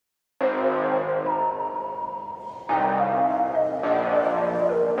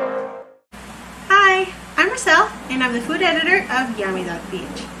and I'm the food editor of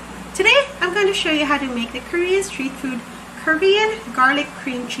Yummy.ph. Today, I'm going to show you how to make the Korean street food Korean garlic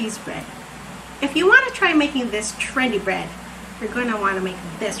cream cheese bread. If you want to try making this trendy bread, you're going to want to make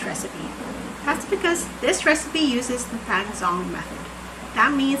this recipe. That's because this recipe uses the Pangzong method.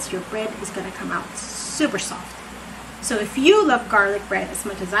 That means your bread is going to come out super soft. So if you love garlic bread as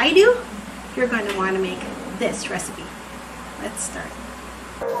much as I do, you're going to want to make this recipe. Let's start.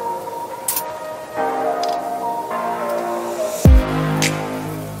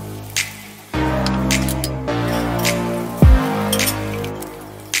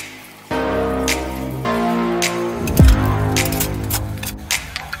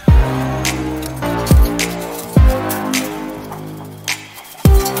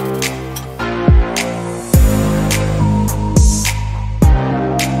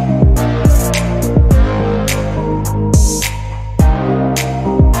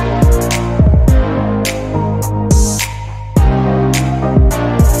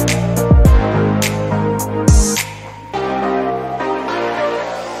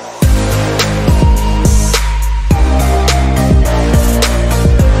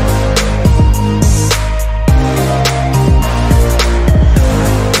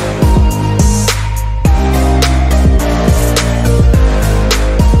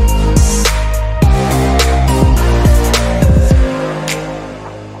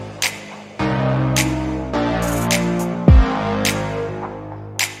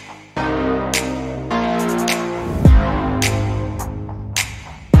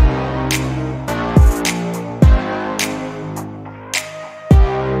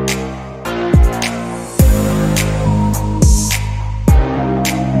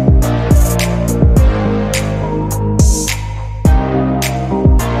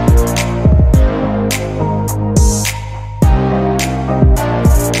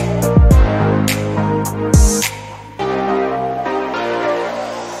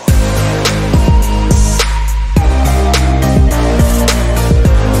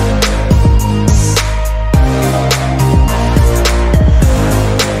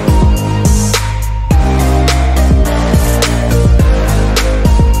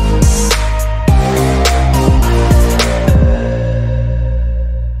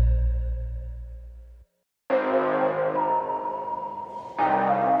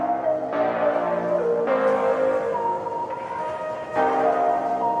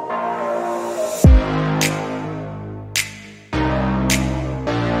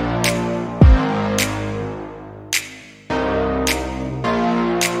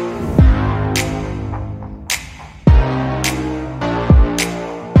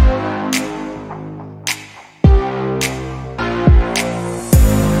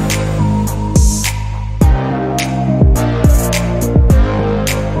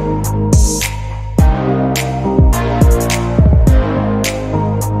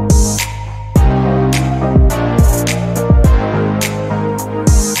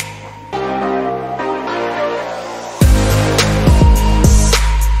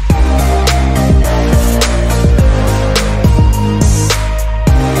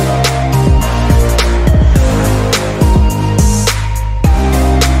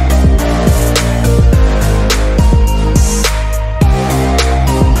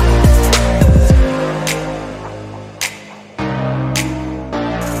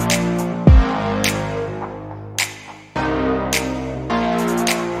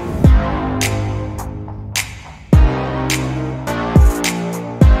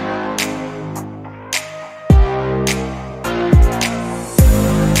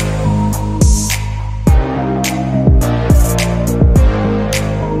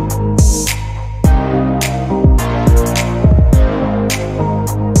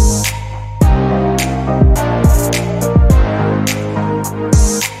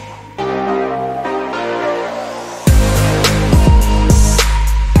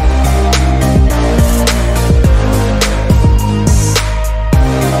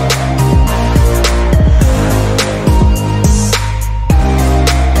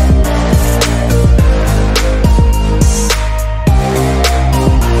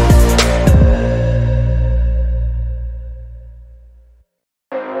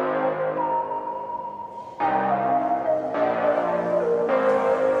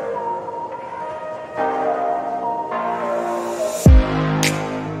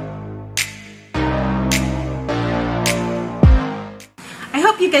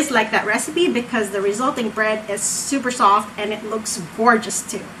 you guys like that recipe because the resulting bread is super soft and it looks gorgeous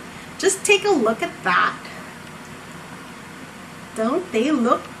too. Just take a look at that. Don't they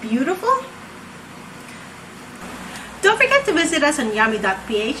look beautiful? Don't forget to visit us on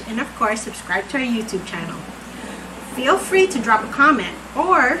yummy.ph and of course subscribe to our YouTube channel. Feel free to drop a comment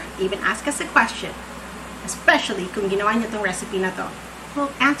or even ask us a question. Especially kung ginawa niyo tong recipe na to.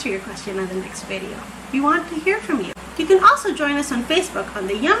 We'll answer your question in the next video. We want to hear from you. You can also join us on Facebook on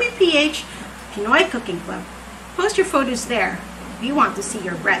the Yummy PH Pinoy Cooking Club. Post your photos there. We want to see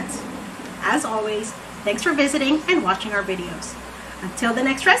your breads. As always, thanks for visiting and watching our videos. Until the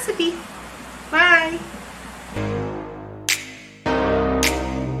next recipe, bye!